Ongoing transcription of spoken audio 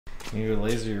Can you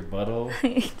laser your butthole?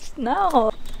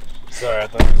 No. Sorry, I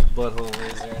thought it was butthole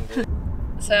laser.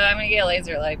 So I'm gonna get a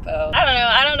laser lipo.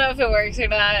 I don't know if it works or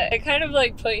not. It kind of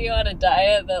like put you on a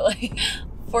diet that like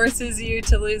forces you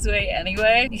to lose weight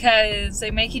anyway, because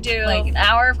they make you do like an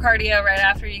hour of cardio right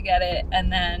after you get it, and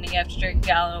then you have to drink a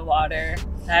gallon of water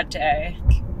that day.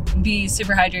 Be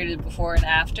super hydrated before and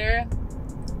after.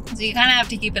 So you kind of have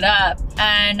to keep it up.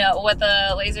 And what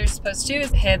the laser is supposed to do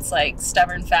is it hits like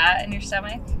stubborn fat in your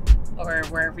stomach or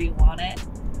wherever you want it,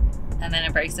 and then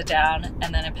it breaks it down,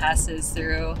 and then it passes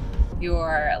through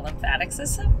your lymphatic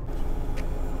system.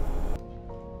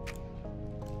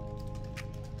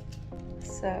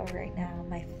 So right now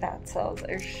my fat cells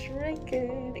are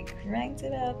shrinking. I cranked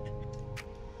it up.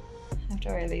 I have to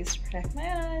wear these to protect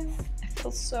my eyes. I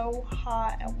feel so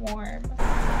hot and warm.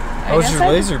 How's your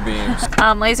laser beams?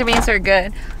 Laser beams are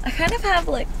good. I kind of have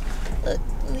like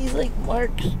these like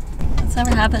marks. It's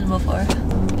never happened before,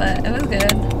 but it was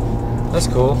good. That's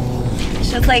cool.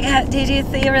 She was like, did you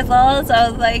see results? I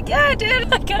was like, yeah, I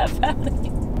did. I got fat.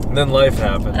 And then life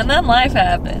happened. And then life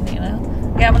happened, you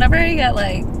know? Yeah, whenever you get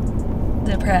like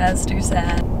depressed or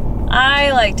sad,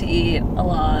 I like to eat a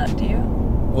lot. Do you?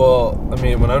 Well, I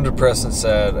mean, when I'm depressed and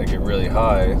sad, I get really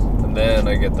high, and then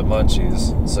I get the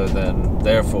munchies. So then,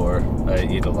 therefore, I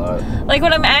eat a lot. Like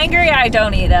when I'm angry, I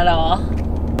don't eat at all.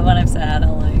 When I'm sad,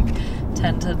 I'll like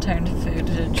tend to turn to food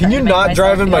to try Can you to make not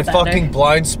drive in my myself feel better. fucking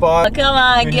blind spot? Oh, come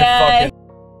on, guy.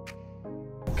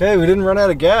 Okay, we didn't run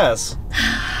out of gas.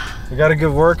 We got a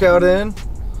good workout in,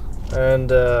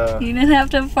 and you didn't have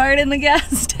to fart in the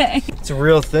gas tank. it's a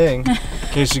real thing. In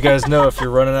case you guys know, if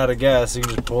you're running out of gas, you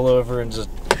can just pull over and just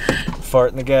fart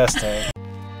in the gas tank.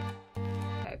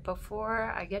 Okay,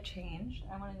 before I get changed,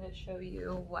 I wanted to show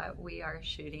you what we are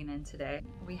shooting in today.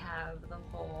 We have the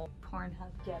whole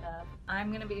Pornhub getup.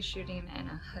 I'm gonna be shooting in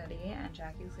a hoodie, and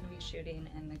Jackie's gonna be shooting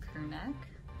in the crew neck.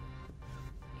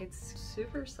 It's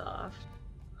super soft,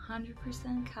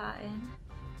 100% cotton.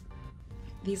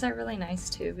 These are really nice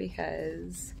too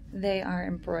because they are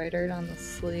embroidered on the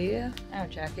sleeve. Oh,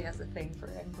 Jackie has a thing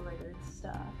for embroidered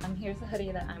stuff. Here's the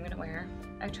hoodie that I'm gonna wear.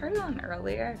 I tried it on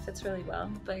earlier, it fits really well,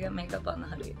 but I got makeup on the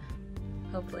hoodie.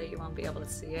 Hopefully you won't be able to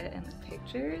see it in the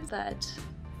pictures, but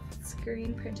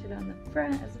screen printed on the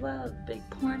front as well, the big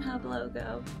Pornhub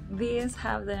logo. These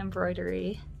have the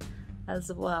embroidery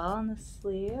as well on the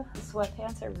sleeve. The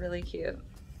sweatpants are really cute.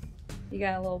 You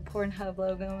got a little Pornhub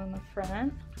logo on the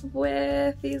front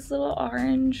with these little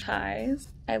orange ties.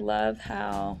 I love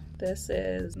how this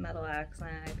is metal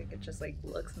accent. I think it just like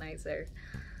looks nicer.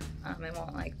 It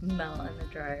won't like melt in the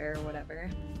dryer or whatever.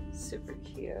 Super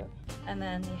cute. And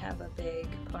then you have a big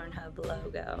Pornhub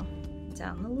logo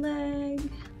down the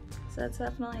leg. So it's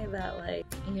definitely that like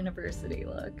university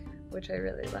look, which I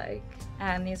really like.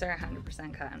 And these are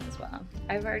 100% cotton as well.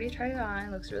 I've already tried it on,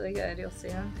 it looks really good. You'll see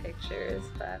it in pictures,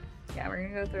 but yeah, we're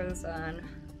gonna go throw this on,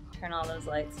 turn all those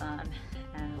lights on,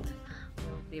 and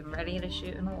we'll be ready to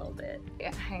shoot in a little bit.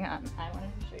 Yeah, hang on, I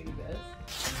wanted to show you this.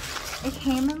 It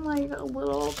came in like a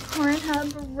little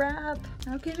Pornhub wrap.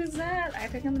 How cute is that? I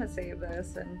think I'm gonna save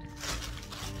this and,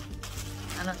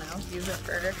 I don't know, use it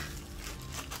for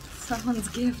someone's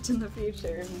gift in the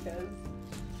future because,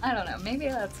 I don't know, maybe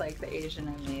that's like the Asian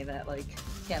in me that like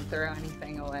can't throw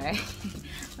anything away.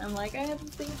 I'm like, I have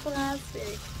to see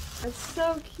plastic. It's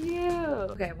so cute.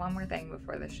 Okay, one more thing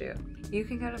before the shoot. You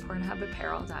can go to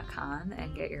PornhubApparel.com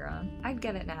and get your own. I'd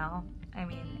get it now. I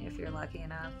mean, if you're lucky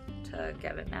enough to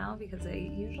get it now, because they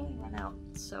usually run out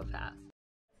so fast.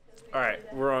 All right,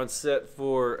 we're on set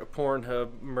for a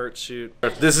Pornhub merch shoot.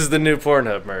 This is the new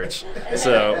Pornhub merch,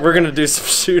 so we're gonna do some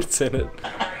shoots in it.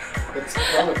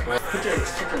 Put your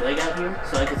leg out here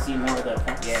so I can see more of the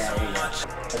front. Yeah, there you go. Adjust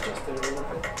it a little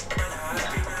bit.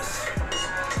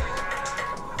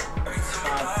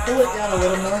 Pull it down a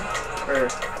little more. Or...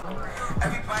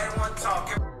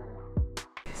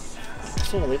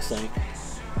 That's what it looks like.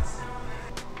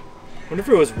 I wonder if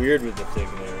it was weird with the thing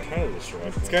there. Kind of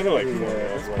distracting. It's kind of like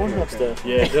Pornhub stuff.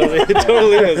 Yeah, it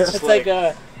totally is. It's like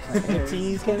a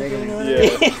tease kind of thing.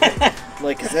 Yeah.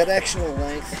 Like, is that actual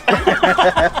length?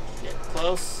 Get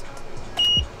close.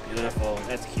 Beautiful.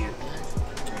 That's cute.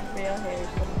 Real hair.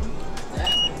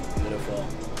 Yeah. Beautiful.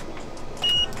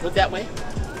 Look that way.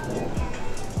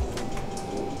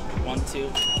 1,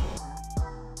 2.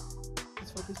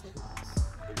 Let's focus.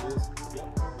 Yep.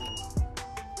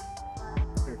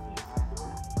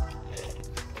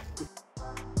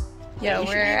 Yeah,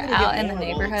 we're out in the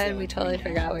neighborhood. We totally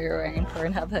forgot we were wearing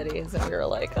Pornhub hoodies, and we were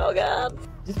like, oh god.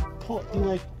 Just pull, do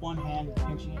like one hand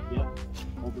pinching it. Yep.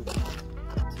 Hold it.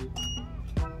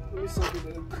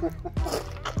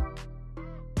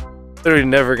 2. Literally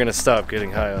never gonna stop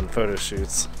getting high on photo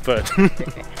shoots, but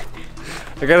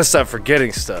I gotta stop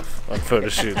forgetting stuff on photo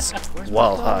shoots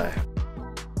while high.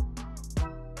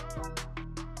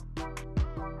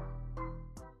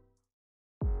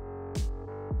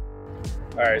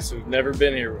 Alright, so we've never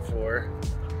been here before.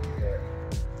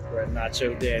 We're at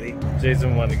Nacho Daddy.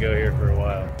 Jason wanted to go here for a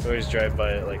while. We always drive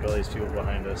by it, like all these people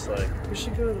behind us, like, we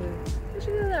should go there. We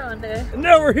should go there one day. And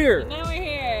now we're here! Now we're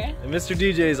here. And Mr.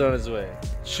 DJ's on his way.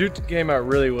 Shoot came out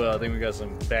really well. I think we got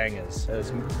some bangers,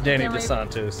 as Danny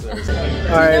DeSantos says.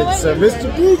 Alright, so Mr.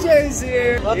 DJ's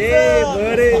here! Hey,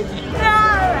 buddy! No,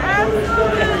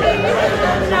 absolutely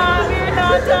not. We're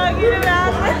not talking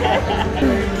about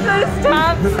this. This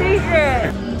top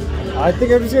secret. I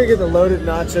think I'm just gonna get the loaded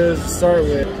nachos to start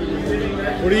with.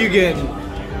 What are you getting?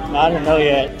 I don't know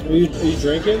yet. Are you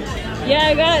drinking? Yeah,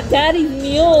 I got Daddy's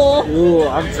mule. Ooh,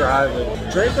 I'm driving.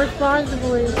 Drink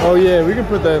responsibly. Oh yeah, we can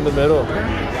put that in the middle.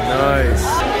 Nice.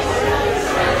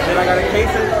 Then I got a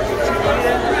case of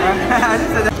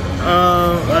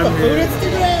I'm here.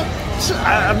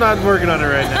 I'm not working on it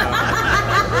right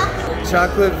now.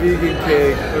 Chocolate vegan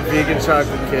cake or vegan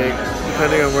chocolate cake,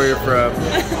 depending on where you're from.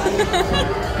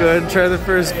 Go ahead and try the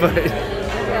first bite.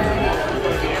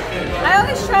 I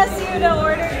always trust you to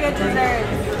order good desserts.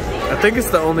 I think it's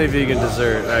the only vegan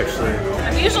dessert, actually.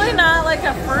 I'm usually not like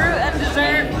a fruit and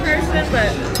dessert person,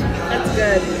 but that's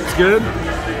good. It's good?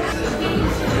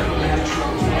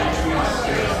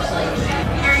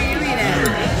 Here, you eat it.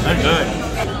 That's good.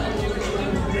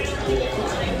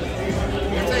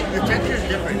 It's like the texture is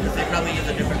different because they probably use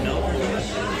a different milk.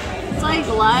 It's like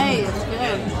light. It's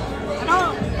good. I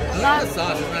don't. I like the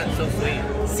sauce. It's not so sweet.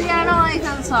 See, I don't like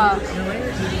that sauce.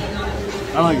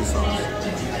 I like the sauce.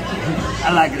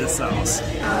 I like the sauce.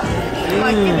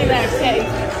 Like, give me that cake.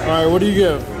 Alright, what do you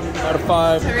give? Out of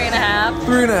 5? 3.5.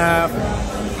 3.5.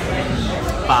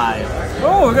 5.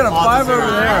 Oh, we got a 5 over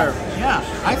there. Yeah,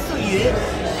 I still eat it.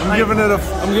 I'm giving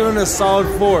it a solid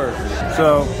 4.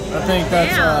 So I think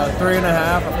that's Damn.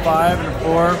 3.5, a 5, and a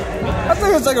 4. I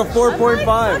think it's like a 4.5.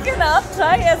 I'm fucking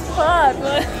uptight as fuck.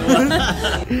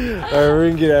 Alright, we're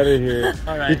gonna get out of here.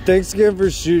 Alright. Hey, thanks again for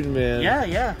shooting, man.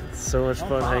 Yeah. So much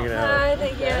fun hanging out. Hi,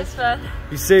 thank you. It's fun.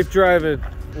 Be safe driving.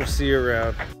 We'll see you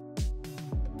around.